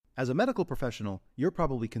As a medical professional, you're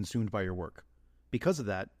probably consumed by your work. Because of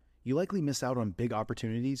that, you likely miss out on big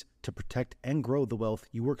opportunities to protect and grow the wealth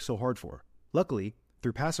you work so hard for. Luckily,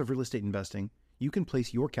 through passive real estate investing, you can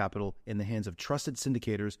place your capital in the hands of trusted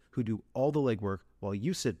syndicators who do all the legwork while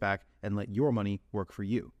you sit back and let your money work for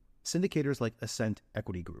you. Syndicators like Ascent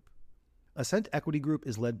Equity Group. Ascent Equity Group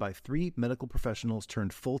is led by 3 medical professionals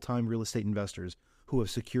turned full-time real estate investors who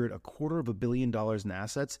have secured $250 million in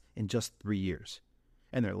assets in just 3 years.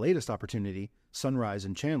 And their latest opportunity, Sunrise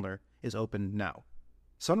in Chandler, is open now.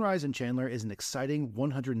 Sunrise in Chandler is an exciting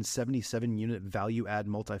 177-unit value-add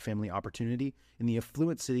multifamily opportunity in the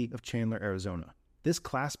affluent city of Chandler, Arizona. This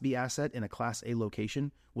Class B asset in a Class A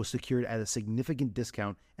location was secured at a significant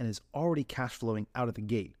discount and is already cash flowing out of the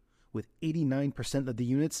gate, with 89% of the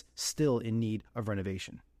units still in need of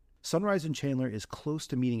renovation. Sunrise in Chandler is close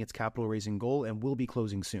to meeting its capital raising goal and will be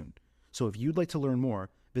closing soon. So if you'd like to learn more,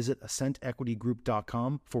 visit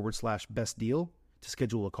ascentequitygroup.com/best deal to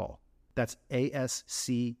schedule a call. That's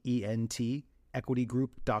ASCENT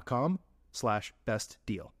equitygroup.com/best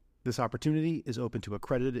deal. This opportunity is open to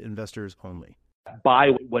accredited investors only.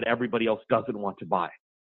 Buy what everybody else doesn't want to buy.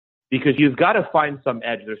 Because you've got to find some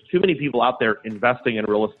edge. There's too many people out there investing in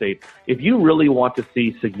real estate. If you really want to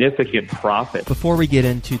see significant profit. Before we get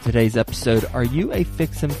into today's episode, are you a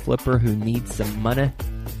fix and flipper who needs some money?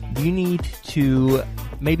 You need to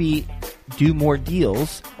maybe do more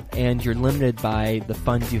deals and you're limited by the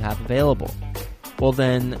funds you have available. Well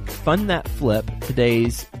then, Fund That Flip,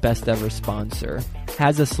 today's best ever sponsor,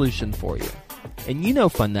 has a solution for you. And you know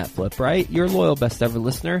Fund That Flip, right? You're a loyal best ever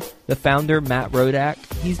listener. The founder, Matt Rodak,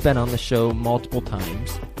 he's been on the show multiple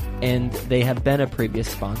times and they have been a previous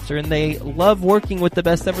sponsor and they love working with the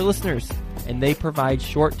best ever listeners. And they provide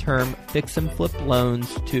short-term fix and flip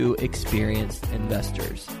loans to experienced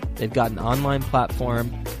investors. They've got an online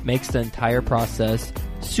platform, makes the entire process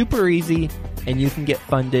super easy, and you can get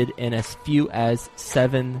funded in as few as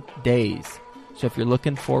 7 days. So if you're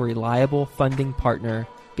looking for a reliable funding partner,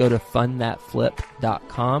 go to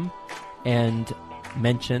fundthatflip.com and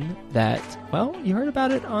mention that, well, you heard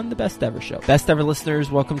about it on the Best Ever Show. Best Ever listeners,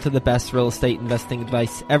 welcome to the best real estate investing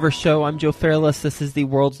advice ever show. I'm Joe Fairless. This is the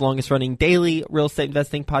world's longest running daily real estate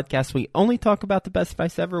investing podcast. We only talk about the best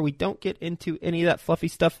advice ever. We don't get into any of that fluffy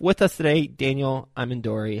stuff. With us today, Daniel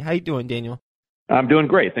Amendori. How you doing, Daniel? I'm doing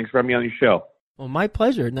great. Thanks for having me on your show. Well, my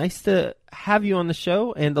pleasure. Nice to have you on the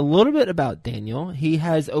show. And a little bit about Daniel. He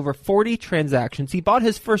has over 40 transactions. He bought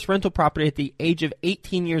his first rental property at the age of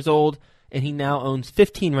 18 years old, and he now owns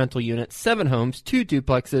 15 rental units, 7 homes, 2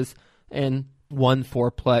 duplexes, and 1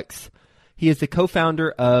 fourplex. He is the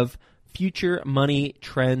co-founder of Future Money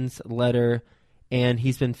Trends Letter, and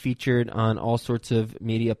he's been featured on all sorts of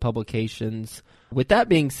media publications. With that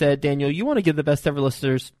being said, Daniel, you want to give the best ever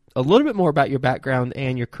listeners a little bit more about your background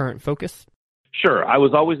and your current focus? Sure. I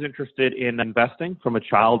was always interested in investing from a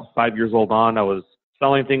child, 5 years old on. I was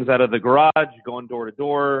selling things out of the garage, going door to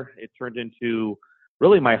door. It turned into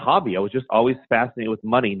really my hobby. I was just always fascinated with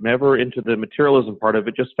money, never into the materialism part of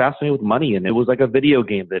it, just fascinated with money. And it was like a video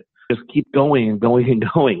game that just keep going and going and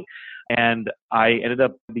going. And I ended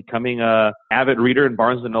up becoming a avid reader in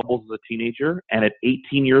Barnes & Noble as a teenager. And at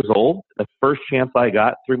 18 years old, the first chance I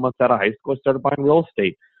got, 3 months out of high school, I started buying real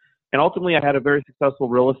estate. And ultimately, I had a very successful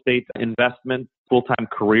real estate investment full-time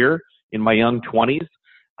career in my young 20s.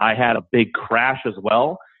 I had a big crash as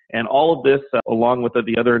well. And all of this, along with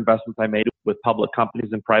the other investments I made with public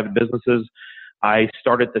companies and private businesses, I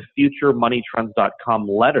started the FutureMoneyTrends.com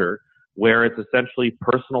letter, where it's essentially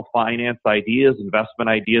personal finance ideas, investment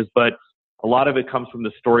ideas, but a lot of it comes from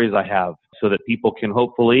the stories I have so that people can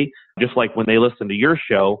hopefully, just like when they listen to your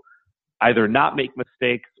show, either not make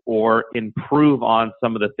mistakes or improve on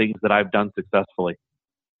some of the things that I've done successfully.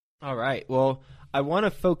 All right. Well, I want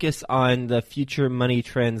to focus on the Future Money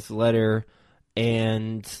Trends letter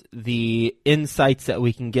and the insights that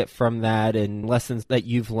we can get from that and lessons that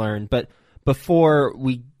you've learned. But before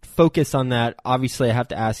we focus on that, obviously I have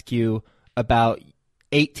to ask you about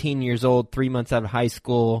 18 years old, 3 months out of high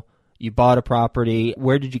school, you bought a property.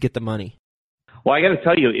 Where did you get the money? Well, I got to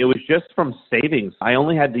tell you, it was just from savings. I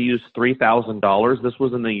only had to use $3,000. This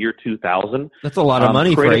was in the year 2000. That's a lot of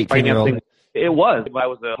money for 18-year-old. It was. I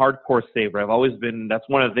was a hardcore saver. I've always been, that's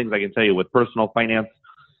one of the things I can tell you with personal finance.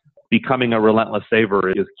 Becoming a relentless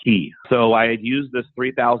saver is key. So I had used this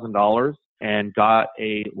 $3,000 and got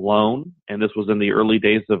a loan. And this was in the early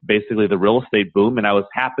days of basically the real estate boom. And I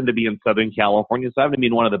happened to be in Southern California. So I happened to be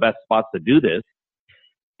in one of the best spots to do this.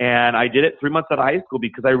 And I did it 3 months out of high school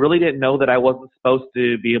because I really didn't know that I wasn't supposed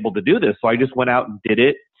to be able to do this. So I just went out and did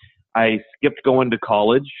it. I skipped going to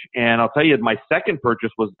college. And I'll tell you, my second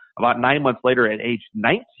purchase was about 9 months later at age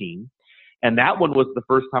 19. And that one was the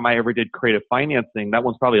first time I ever did creative financing. That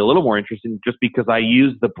one's probably a little more interesting just because I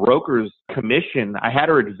used the broker's commission. I had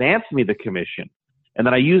her advance me the commission. And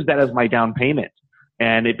then I used that as my down payment.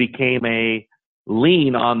 And it became a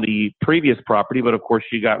lien on the previous property. But of course,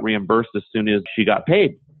 she got reimbursed as soon as she got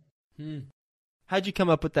paid. How'd you come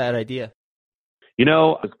up with that idea? You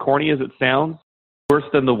know, as corny as it sounds, worse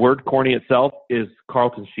than the word corny itself is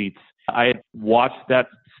Carlton Sheets. I had watched that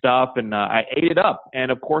stuff and I ate it up.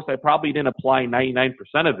 And of course, I probably didn't apply 99%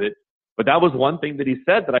 of it, but that was one thing that he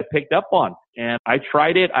said that I picked up on. And I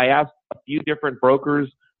tried it. I asked a few different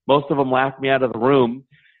brokers. Most of them laughed me out of the room.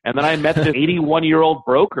 And then I met this 81-year-old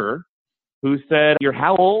broker who said, "You're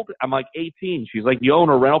how old?" I'm like, 18. She's like, "You own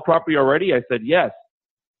a rental property already?" I said, "Yes."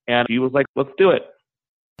 And he was like, "Let's do it."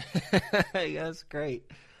 That's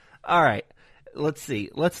great. All right. Let's see.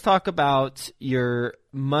 Let's talk about your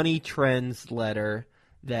Money Trends letter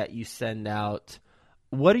that you send out.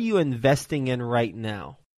 What are you investing in right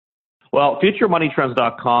now? Well,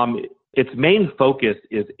 FutureMoneyTrends.com, its main focus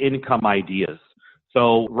is income ideas.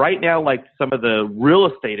 So right now, like some of the real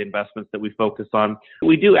estate investments that we focus on,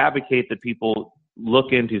 we do advocate that people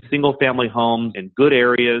look into single family homes in good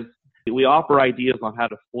areas. We offer ideas on how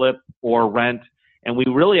to flip or rent, and we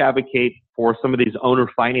really advocate for some of these owner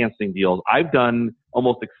financing deals. I've done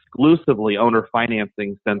almost exclusively owner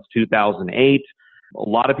financing since 2008. A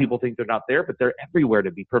lot of people think they're not there, but they're everywhere,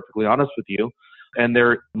 to be perfectly honest with you. And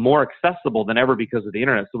they're more accessible than ever because of the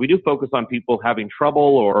internet. So we do focus on people having trouble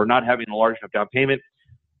or not having a large enough down payment.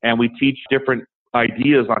 And we teach different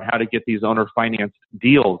ideas on how to get these owner financed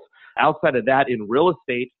deals. Outside of that, in real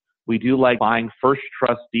estate, we do like buying first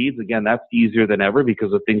trust deeds. Again, that's easier than ever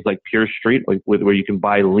because of things like Pierce Street, like where you can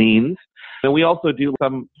buy liens. And we also do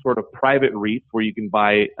some sort of private REITs where you can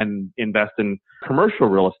buy and invest in commercial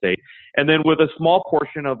real estate. And then with a small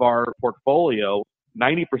portion of our portfolio,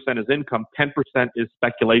 90% is income, 10% is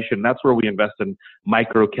speculation. That's where we invest in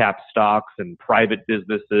micro cap stocks and private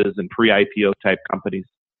businesses and pre-IPO type companies.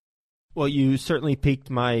 Well, you certainly piqued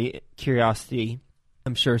my curiosity.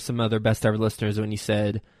 I'm sure some other best ever listeners when you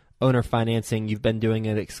said owner financing, you've been doing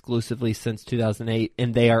it exclusively since 2008,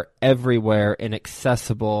 and they are everywhere and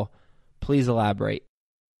accessible. Please elaborate.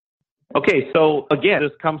 Okay, so again,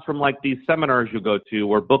 this comes from like these seminars you go to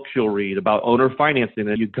or books you'll read about owner financing,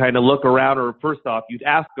 and you kind of look around, or first off, you'd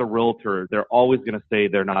ask a realtor, they're always going to say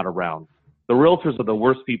they're not around. The realtors are the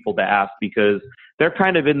worst people to ask because they're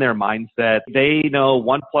kind of in their mindset. They know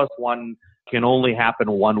 1 + 1 can only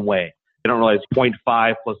happen one way. They don't realize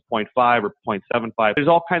 0.5 + 0.5 or 0.75. There's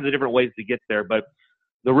all kinds of different ways to get there, but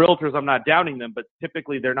the realtors, I'm not downing them, but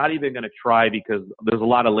typically they're not even going to try because there's a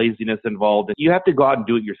lot of laziness involved. And you have to go out and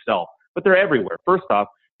do it yourself. But they're everywhere. First off,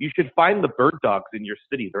 you should find the bird dogs in your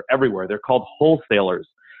city. They're everywhere. They're called wholesalers.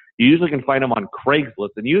 You usually can find them on Craigslist,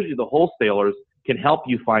 and usually the wholesalers can help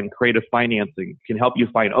you find creative financing, can help you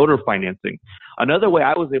find owner financing. Another way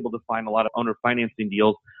I was able to find a lot of owner financing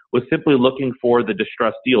deals was simply looking for the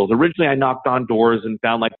distressed deals. Originally, I knocked on doors and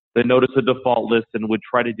found like the notice of default list and would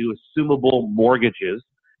try to do assumable mortgages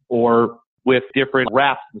or with different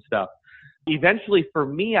wraps and stuff. Eventually, for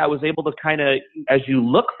me, I was able to kind of, as you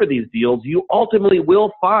look for these deals, you ultimately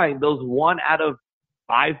will find those 1 out of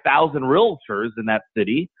 5,000 realtors in that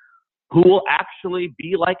city who will actually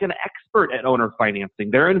be like an expert at owner financing.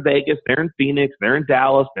 They're in Vegas, they're in Phoenix, they're in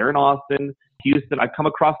Dallas, they're in Austin, Houston. I come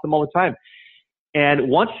across them all the time. And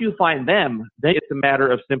once you find them, then it's a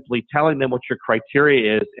matter of simply telling them what your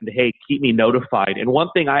criteria is and, hey, keep me notified. And one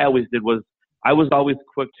thing I always did was I was always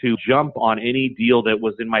quick to jump on any deal that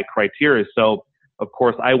was in my criteria. So, of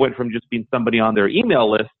course, I went from just being somebody on their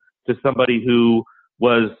email list to somebody who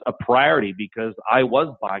was a priority because I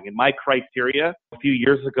was buying. And my criteria a few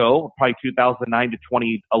years ago, probably 2009 to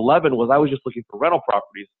 2011, was I was just looking for rental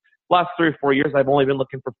properties. Last 3 or 4 years, I've only been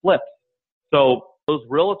looking for flips. So those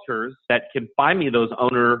realtors that can find me those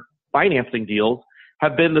owner financing deals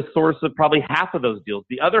have been the source of probably half of those deals.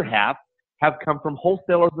 The other half have come from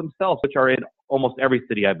wholesalers themselves, which are in almost every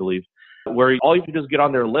city, I believe, where all you have to do is get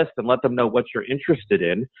on their list and let them know what you're interested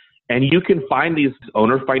in. And you can find these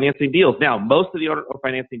owner financing deals. Now, most of the owner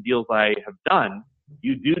financing deals I have done,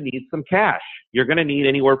 you do need some cash. You're going to need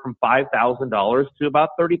anywhere from $5,000 to about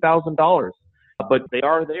 $30,000. But they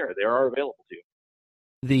are there. They are available to you.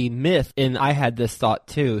 The myth, and I had this thought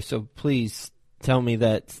too, so please tell me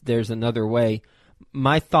that there's another way.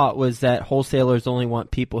 My thought was that wholesalers only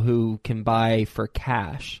want people who can buy for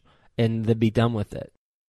cash and then be done with it.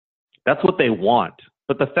 That's what they want.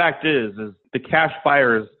 But the fact is the cash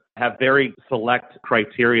buyers have very select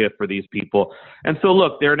criteria for these people. And so,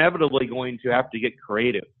 look, they're inevitably going to have to get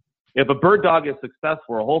creative. If a bird dog is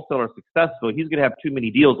successful, or a wholesaler is successful, he's going to have too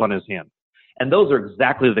many deals on his hands. And those are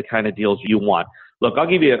exactly the kind of deals you want. Look, I'll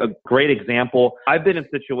give you a great example. I've been in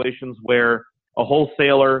situations where a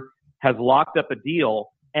wholesaler has locked up a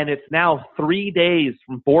deal, and it's now 3 days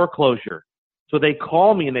from foreclosure. So they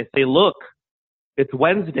call me and they say, look, it's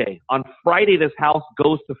Wednesday. On Friday, this house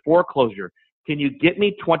goes to foreclosure. Can you get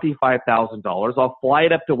me $25,000? I'll fly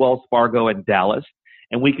it up to Wells Fargo in Dallas,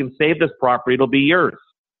 and we can save this property. It'll be yours.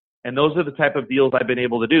 And those are the type of deals I've been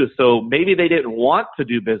able to do. So maybe they didn't want to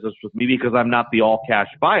do business with me because I'm not the all-cash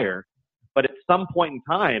buyer. But at some point in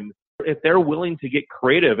time, if they're willing to get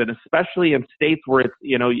creative, and especially in states where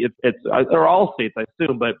or all states, I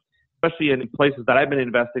assume, but especially in places that I've been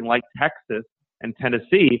investing like Texas and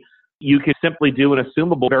Tennessee, you can simply do an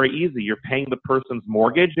assumable very easy. You're paying the person's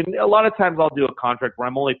mortgage. And a lot of times I'll do a contract where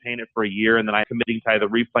I'm only paying it for a year and then I'm committing to either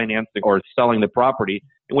refinancing or selling the property,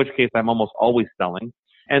 in which case I'm almost always selling.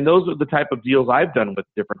 And those are the type of deals I've done with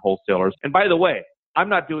different wholesalers. And by the way, I'm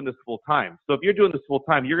not doing this full time. So if you're doing this full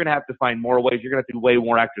time, you're going to have to find more ways. You're going to have to be way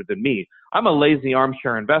more active than me. I'm a lazy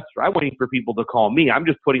armchair investor. I'm waiting for people to call me. I'm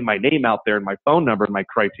just putting my name out there and my phone number and my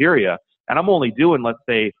criteria. And I'm only doing, let's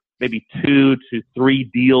say, maybe 2 to 3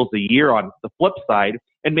 deals a year on the flip side.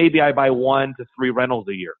 And maybe I buy 1 to 3 rentals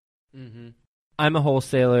a year. Mm-hmm. I'm a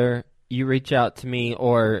wholesaler. You reach out to me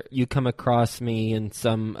or you come across me in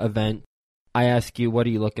some event. I ask you, what are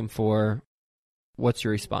you looking for? What's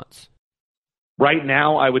your response? Right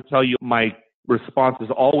now, I would tell you my response is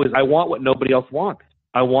always, I want what nobody else wants.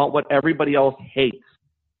 I want what everybody else hates.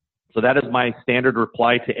 So that is my standard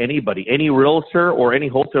reply to anybody. Any realtor or any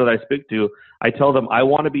wholesaler that I speak to, I tell them, I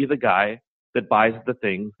want to be the guy that buys the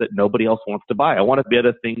things that nobody else wants to buy. I want to be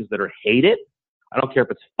the things that are hated. I don't care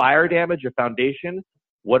if it's fire damage or foundation.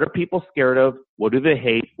 What are people scared of? What do they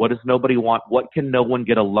hate? What does nobody want? What can no one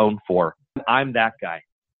get a loan for? I'm that guy.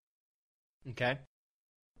 Okay.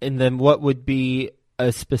 And then what would be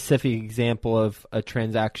a specific example of a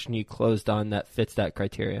transaction you closed on that fits that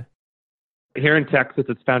criteria? Here in Texas,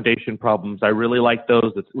 it's foundation problems. I really like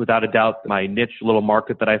those. It's without a doubt my niche little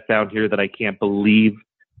market that I found here that I can't believe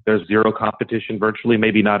there's zero competition virtually.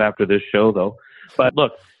 Maybe not after this show, though. But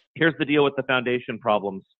look, here's the deal with the foundation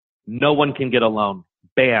problems. No one can get a loan.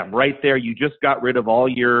 Bam, right there. You just got rid of all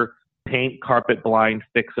your paint, carpet, blind,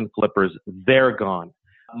 fix, and flippers. They're gone.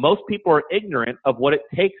 Most people are ignorant of what it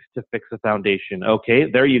takes to fix a foundation. Okay,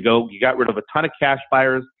 there you go. You got rid of a ton of cash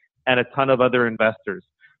buyers and a ton of other investors.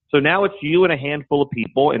 So now it's you and a handful of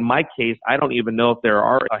people. In my case, I don't even know if there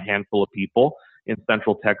are a handful of people in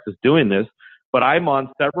Central Texas doing this, but I'm on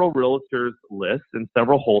several realtors' lists and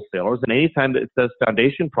several wholesalers. And anytime that it says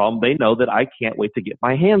foundation problem, they know that I can't wait to get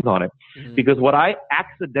my hands on it. Mm-hmm. Because what I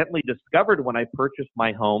accidentally discovered when I purchased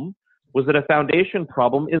my home was that a foundation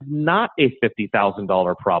problem is not a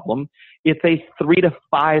 $50,000 problem. It's a $3,000 to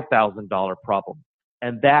 $5,000 problem.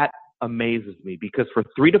 And that amazes me because for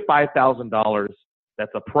 $3,000 to $5,000,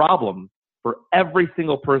 that's a problem for every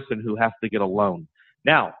single person who has to get a loan.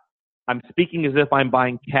 Now, I'm speaking as if I'm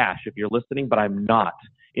buying cash if you're listening, but I'm not.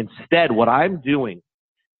 Instead, what I'm doing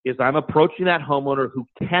is I'm approaching that homeowner who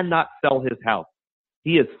cannot sell his house.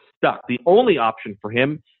 He is stuck. The only option for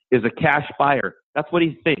him is a cash buyer. That's what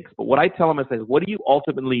he thinks. But what I tell him is, what do you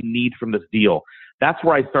ultimately need from this deal? That's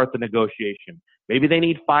where I start the negotiation. Maybe they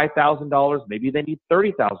need $5,000. Maybe they need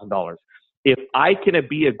 $30,000. If I can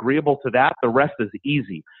be agreeable to that, the rest is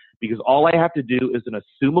easy because all I have to do is an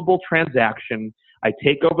assumable transaction. I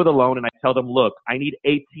take over the loan and I tell them, look, I need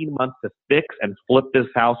 18 months to fix and flip this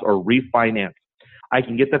house or refinance. I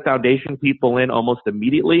can get the foundation people in almost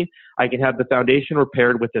immediately. I can have the foundation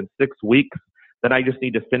repaired within 6 weeks. Then I just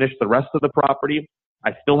need to finish the rest of the property.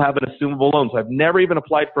 I still have an assumable loan. So I've never even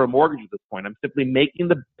applied for a mortgage at this point. I'm simply making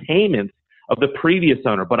the payments of the previous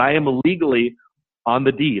owner, but I am legally on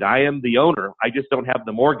the deed. I am the owner. I just don't have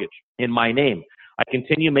the mortgage in my name. I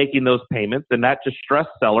continue making those payments, and that distressed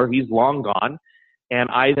seller, he's long gone, and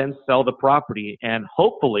I then sell the property. And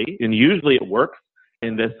hopefully, and usually it works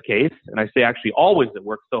in this case, and I say actually always it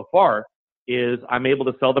works so far, is I'm able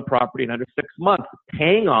to sell the property in under 6 months,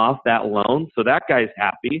 paying off that loan, so that guy's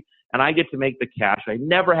happy, and I get to make the cash. I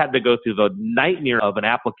never had to go through the nightmare of an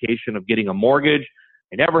application of getting a mortgage.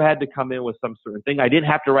 I never had to come in with some certain thing. I didn't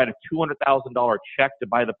have to write a $200,000 check to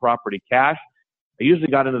buy the property cash. I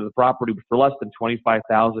usually got into the property for less than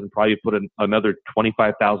 $25,000 and probably put in another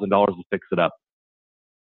 $25,000 to fix it up.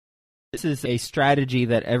 This is a strategy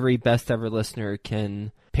that every best ever listener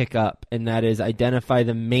can pick up, and that is identify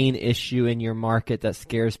the main issue in your market that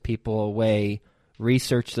scares people away,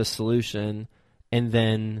 research the solution, and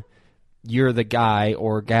then you're the guy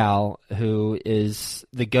or gal who is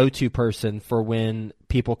the go-to person for when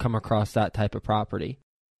people come across that type of property.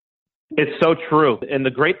 It's so true. And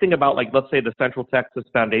the great thing about, like, let's say the Central Texas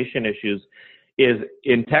foundation issues is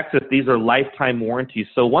in Texas, these are lifetime warranties.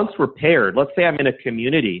 So once repaired, let's say I'm in a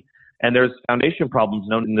community and there's foundation problems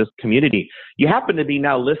known in this community, you happen to be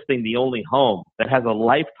now listing the only home that has a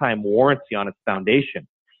lifetime warranty on its foundation.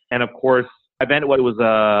 And of course, I bet what was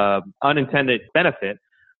a unintended benefit,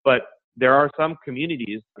 but there are some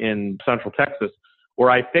communities in Central Texas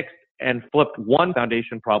where I fixed and flipped one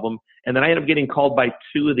foundation problem, and then I ended up getting called by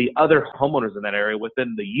two of the other homeowners in that area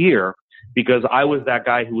within the year because I was that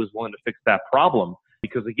guy who was willing to fix that problem.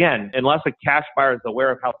 Because again, unless a cash buyer is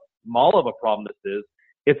aware of how small of a problem this is,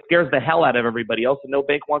 it scares the hell out of everybody else, and no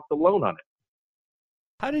bank wants a loan on it.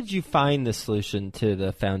 How did you find the solution to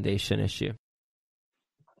the foundation issue?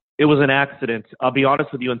 It was an accident. I'll be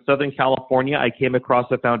honest with you. In Southern California, I came across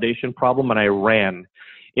a foundation problem and I ran.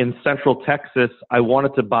 In Central Texas, I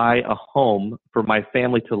wanted to buy a home for my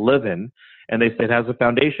family to live in, and they said it has a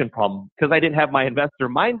foundation problem. Because I didn't have my investor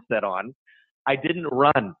mindset on, I didn't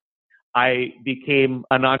run. I became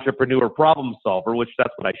an entrepreneur problem solver, which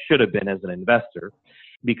that's what I should have been as an investor.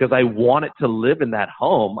 Because I wanted to live in that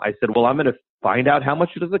home, I said, well, I'm going to find out how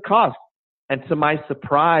much does it cost. And to my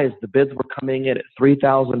surprise, the bids were coming in at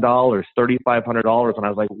 $3,000, $3,500. And I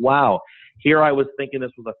was like, wow, here I was thinking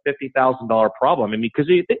this was a $50,000 problem. I mean, because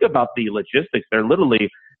you think about the logistics, they're literally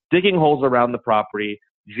digging holes around the property,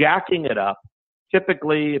 jacking it up.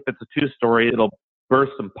 Typically, if it's a two-story, it'll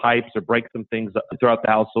burst some pipes or break some things throughout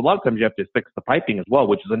the house. So a lot of times you have to fix the piping as well,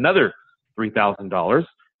 which is another $3,000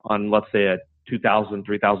 on, let's say, a 2,000,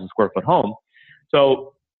 3,000 square foot home.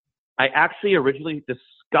 So I actually originally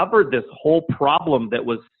discovered this whole problem that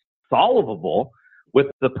was solvable with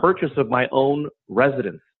the purchase of my own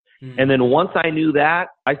residence. Mm-hmm. And then once I knew that,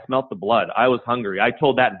 I smelt the blood. I was hungry. I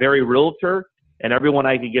told that very realtor and everyone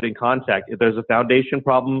I could get in contact, if there's a foundation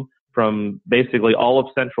problem from basically all of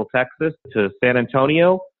Central Texas to San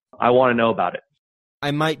Antonio, I want to know about it.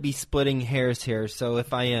 I might be splitting hairs here, so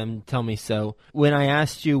if I am, tell me so. When I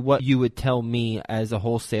asked you what you would tell me as a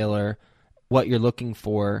wholesaler, what you're looking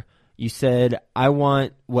for, you said, I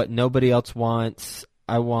want what nobody else wants.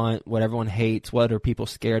 I want what everyone hates. What are people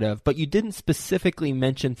scared of? But you didn't specifically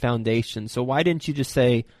mention foundation. So why didn't you just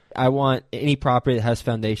say, I want any property that has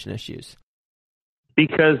foundation issues?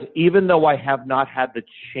 Because even though I have not had the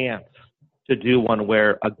chance to do one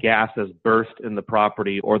where a gas has burst in the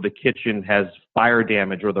property or the kitchen has fire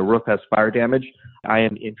damage or the roof has fire damage, I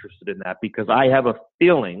am interested in that because I have a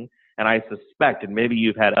feeling, and I suspect, and maybe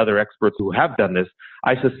you've had other experts who have done this,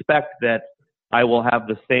 I suspect that I will have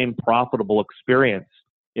the same profitable experience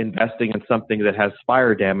investing in something that has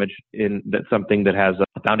fire damage in that something that has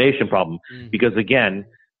a foundation problem. Because again,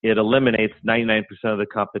 it eliminates 99% of the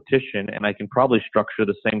competition, and I can probably structure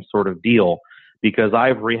the same sort of deal because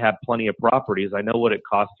I've rehabbed plenty of properties. I know what it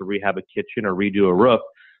costs to rehab a kitchen or redo a roof.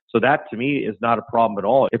 So that to me is not a problem at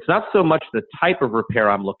all. It's not so much the type of repair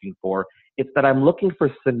I'm looking for. It's that I'm looking for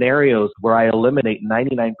scenarios where I eliminate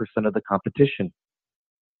 99% of the competition.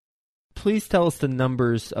 Please tell us the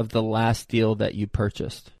numbers of the last deal that you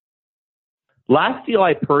purchased. Last deal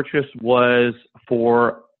I purchased was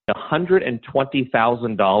for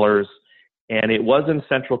 $120,000, and it was in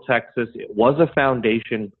Central Texas. It was a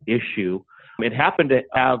foundation issue. It happened to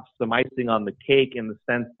have some icing on the cake in the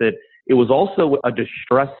sense that it was also a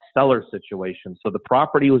distressed seller situation. So the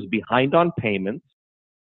property was behind on payments.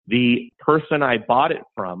 The person I bought it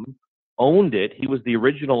from owned it. He was the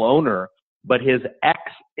original owner, but his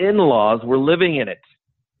ex-in-laws were living in it,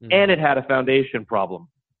 and it had a foundation problem.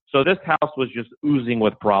 So this house was just oozing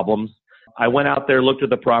with problems. I went out there, looked at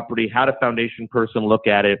the property, had a foundation person look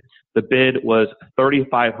at it. The bid was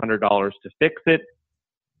 $3,500 to fix it.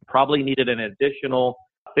 Probably needed an additional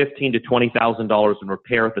 $15,000 to $20,000 in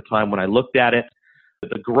repair at the time when I looked at it.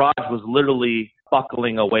 The garage was literally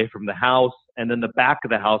buckling away from the house, and then the back of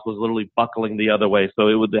the house was literally buckling the other way.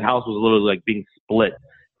 So the house was literally like being split.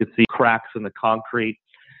 You could see cracks in the concrete.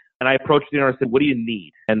 And I approached the owner and said, what do you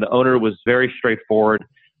need? And the owner was very straightforward.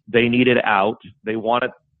 They needed out. They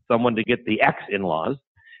wanted someone to get the ex-in-laws,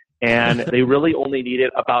 and they really only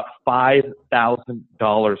needed about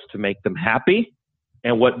 $5,000 to make them happy.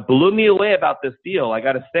 And what blew me away about this deal, I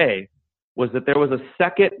got to say, was that there was a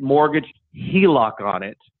second mortgage HELOC on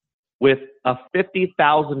it with a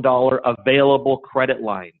 $50,000 available credit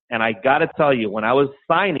line. And I got to tell you, when I was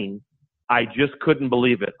signing, I just couldn't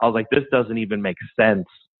believe it. I was like, this doesn't even make sense.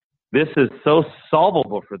 This is so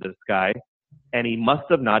solvable for this guy, and he must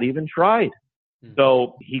have not even tried.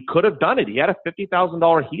 So he could have done it. He had a $50,000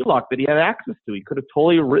 HELOC that he had access to. He could have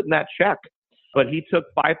totally written that check. But he took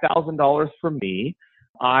 $5,000 from me.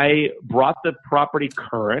 I brought the property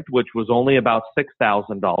current, which was only about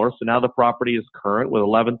 $6,000. So now the property is current with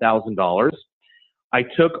 $11,000. I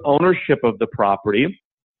took ownership of the property,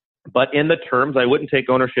 but in the terms, I wouldn't take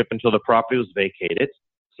ownership until the property was vacated.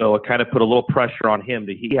 So it kind of put a little pressure on him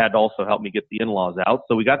that he had to also help me get the in-laws out.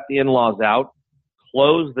 So we got the in-laws out,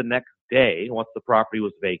 closed the next day once the property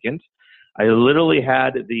was vacant. I literally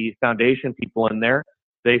had the foundation people in there.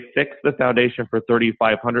 They fixed the foundation for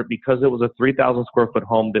 $3,500 because it was a 3,000 square foot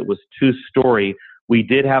home that was 2-story. We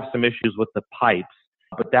did have some issues with the pipes,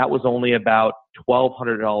 but that was only about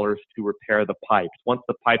 $1,200 to repair the pipes. Once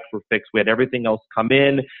the pipes were fixed, we had everything else come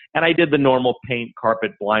in, and I did the normal paint,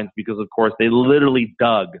 carpet, blinds because, of course, they literally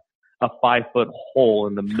dug a 5-foot hole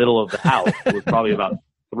in the middle of the house. It was probably about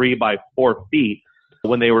 3 by 4 feet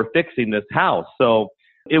when they were fixing this house. So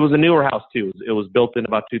it was a newer house, too. It was built in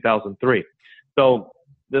about 2003. So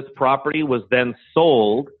this property was then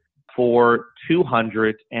sold for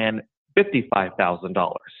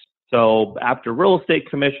 $255,000. So after real estate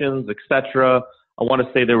commissions, etc., I want to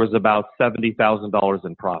say there was about $70,000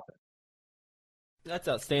 in profit. That's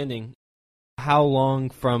outstanding. How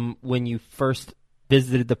long from when you first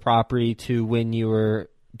visited the property to when you were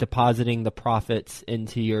depositing the profits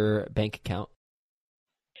into your bank account?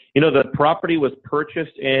 You know, the property was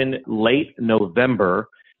purchased in late November,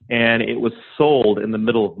 and it was sold in the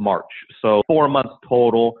middle of March. So 4 months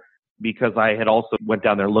total, because I had also went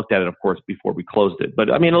down there and looked at it, of course, before we closed it.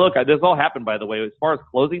 But I mean, look, this all happened, by the way. As far as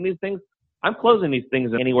closing these things, I'm closing these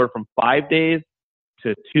things anywhere from 5 days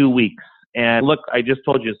to 2 weeks. And look, I just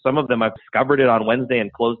told you, some of them I've discovered it on Wednesday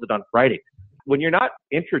and closed it on Friday. When you're not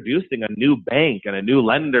introducing a new bank and a new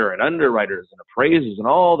lender and underwriters and appraisers and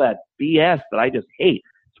all that BS that I just hate.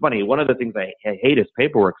 It's funny, one of the things I hate is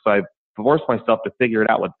paperwork, so I've forced myself to figure it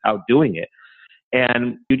out without doing it.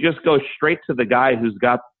 And you just go straight to the guy who's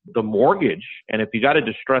got the mortgage. And if you got a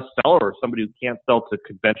distressed seller or somebody who can't sell to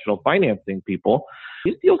conventional financing people,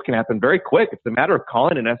 these deals can happen very quick. It's a matter of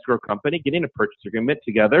calling an escrow company, getting a purchase agreement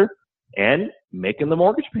together, and making the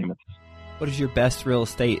mortgage payments. What is your best real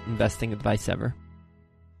estate investing advice ever?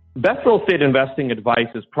 Best real estate investing advice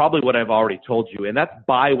is probably what I've already told you, and that's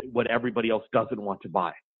buy what everybody else doesn't want to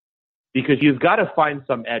buy. Because you've got to find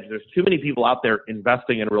some edge. There's too many people out there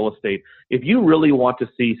investing in real estate. If you really want to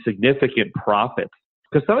see significant profits,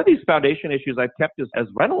 because some of these foundation issues I've kept as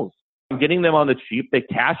rentals. I'm getting them on the cheap. They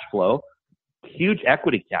cash flow, huge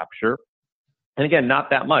equity capture. And again, not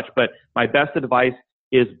that much. But my best advice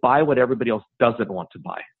is buy what everybody else doesn't want to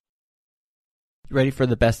buy. You ready for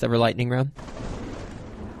the best ever lightning round?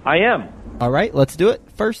 I am. All right, let's do it.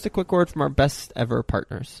 First, a quick word from our best ever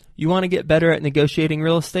partners. You want to get better at negotiating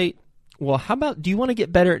real estate? Well, how about, do you want to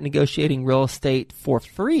get better at negotiating real estate for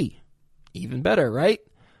free? Even better, right?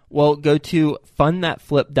 Well, go to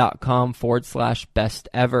fundthatflip.com/best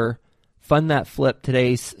ever. Fund That Flip,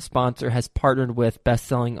 today's sponsor, has partnered with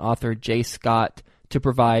best-selling author Jay Scott to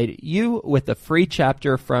provide you with a free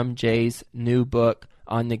chapter from Jay's new book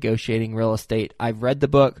on negotiating real estate. I've read the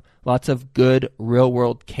book. Lots of good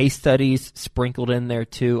real-world case studies sprinkled in there,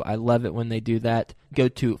 too. I love it when they do that. Go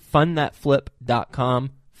to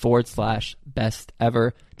fundthatflip.com/best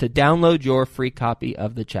ever to download your free copy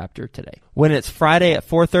of the chapter today. When it's Friday at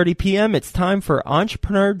 4:30 p.m., it's time for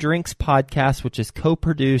Entrepreneur Drinks Podcast, which is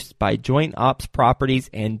co-produced by Joint Ops Properties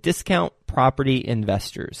and Discount Property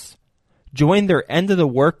Investors. Join their end of the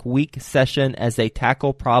work week session as they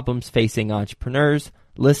tackle problems facing entrepreneurs.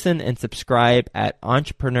 Listen and subscribe at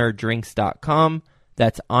entrepreneurdrinks.com.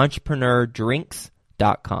 That's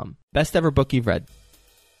entrepreneurdrinks.com. Best ever book you've read?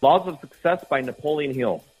 Laws of Success by Napoleon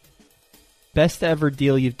Hill. Best ever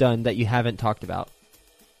deal you've done that you haven't talked about?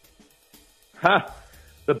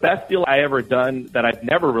 The best deal I ever done that I've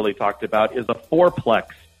never really talked about is a fourplex.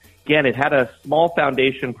 Again, it had a small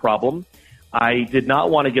foundation problem. I did not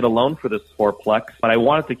want to get a loan for this fourplex, but I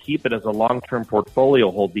wanted to keep it as a long-term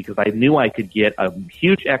portfolio hold because I knew I could get a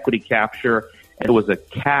huge equity capture, and it was a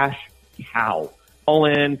cash cow. All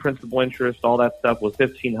in, principal, interest, all that stuff was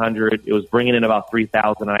 $1,500. It was bringing in about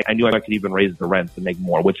 $3,000. I knew I could even raise the rent to make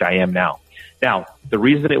more, which I am now. Now, the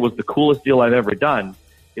reason it was the coolest deal I've ever done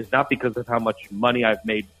is not because of how much money I've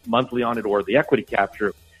made monthly on it or the equity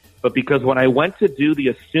capture, but because when I went to do the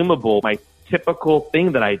assumable, my typical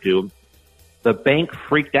thing that I do, the bank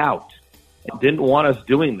freaked out and didn't want us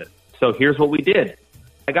doing this. So here's what we did.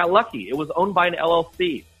 I got lucky. It was owned by an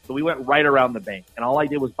LLC. So we went right around the bank, and all I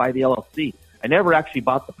did was buy the LLC. I never actually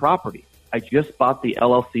bought the property. I just bought the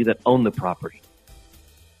LLC that owned the property.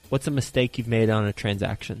 What's a mistake you've made on a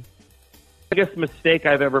transaction? biggest mistake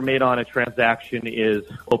I've ever made on a transaction is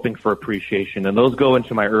hoping for appreciation. And those go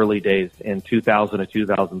into my early days in 2000 to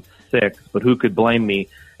 2006. But who could blame me?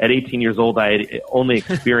 At 18 years old, I had only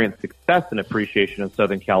experienced success and appreciation in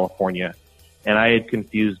Southern California. And I had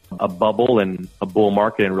confused a bubble and a bull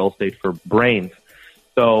market in real estate for brains.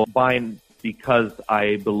 So buying because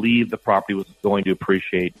I believed the property was going to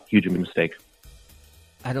appreciate, huge mistake.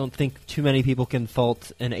 I don't think too many people can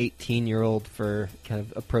fault an 18-year-old for kind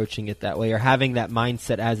of approaching it that way or having that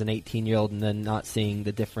mindset as an 18-year-old and then not seeing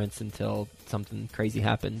the difference until something crazy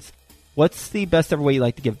happens. What's the best ever way you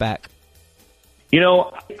like to give back? You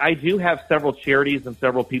know, I do have several charities and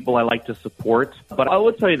several people I like to support, but I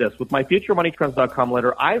will tell you this, with my FutureMoneyTrends.com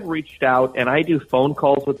letter, I've reached out and I do phone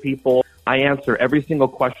calls with people. I answer every single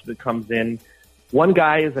question that comes in. One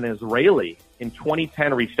guy is an Israeli. In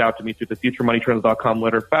 2010, reached out to me through the FutureMoneyTrends.com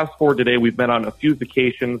letter. Fast forward today, we've been on a few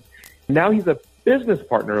vacations. Now he's a business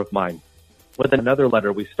partner of mine with another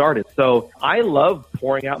letter we started. So I love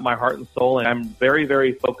pouring out my heart and soul, and I'm very,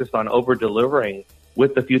 very focused on over-delivering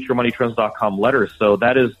with the FutureMoneyTrends.com letter. So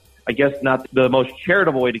that is, I guess, not the most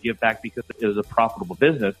charitable way to give back because it is a profitable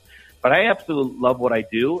business. But I absolutely love what I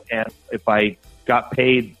do, and if I got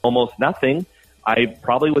paid almost nothing, I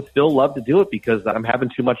probably would still love to do it because I'm having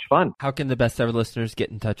too much fun. How can the best ever listeners get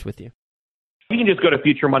in touch with you? You can just go to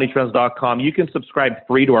FutureMoneyTrends.com. You can subscribe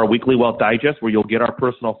free to our weekly wealth digest where you'll get our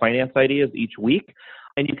personal finance ideas each week.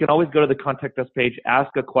 And you can always go to the contact us page, ask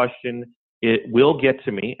a question. It will get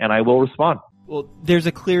to me and I will respond. Well, there's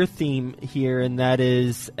a clear theme here, and that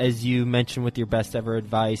is, as you mentioned with your best ever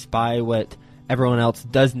advice, buy what everyone else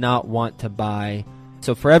does not want to buy.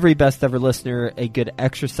 So for every best ever listener, a good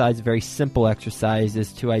exercise, a very simple exercise,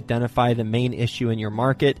 is to identify the main issue in your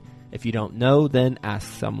market. If you don't know, then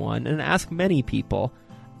ask someone, and ask many people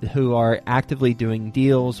who are actively doing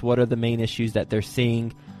deals. What are the main issues that they're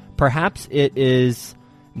seeing? Perhaps it is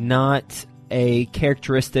not a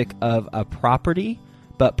characteristic of a property,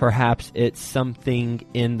 but perhaps it's something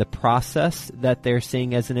in the process that they're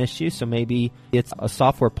seeing as an issue. So maybe it's a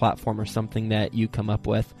software platform or something that you come up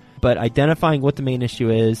with. But identifying what the main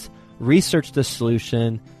issue is, research the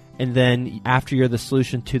solution, and then after you're the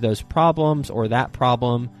solution to those problems or that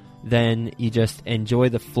problem, then you just enjoy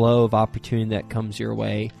the flow of opportunity that comes your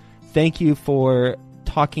way. Thank you for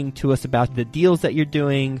talking to us about the deals that you're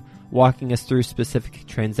doing, walking us through specific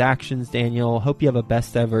transactions, Daniel. Hope you have a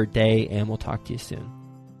best ever day, and we'll talk to you soon.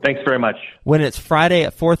 Thanks very much. When it's Friday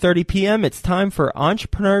at 4:30 p.m., it's time for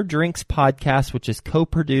Entrepreneur Drinks Podcast, which is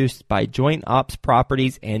co-produced by Joint Ops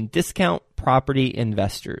Properties and Discount Property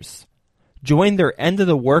Investors. Join their end of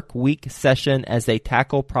the work week session as they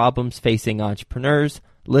tackle problems facing entrepreneurs.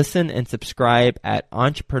 Listen and subscribe at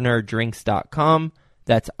entrepreneurdrinks.com.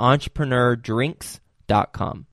 That's entrepreneurdrinks.com.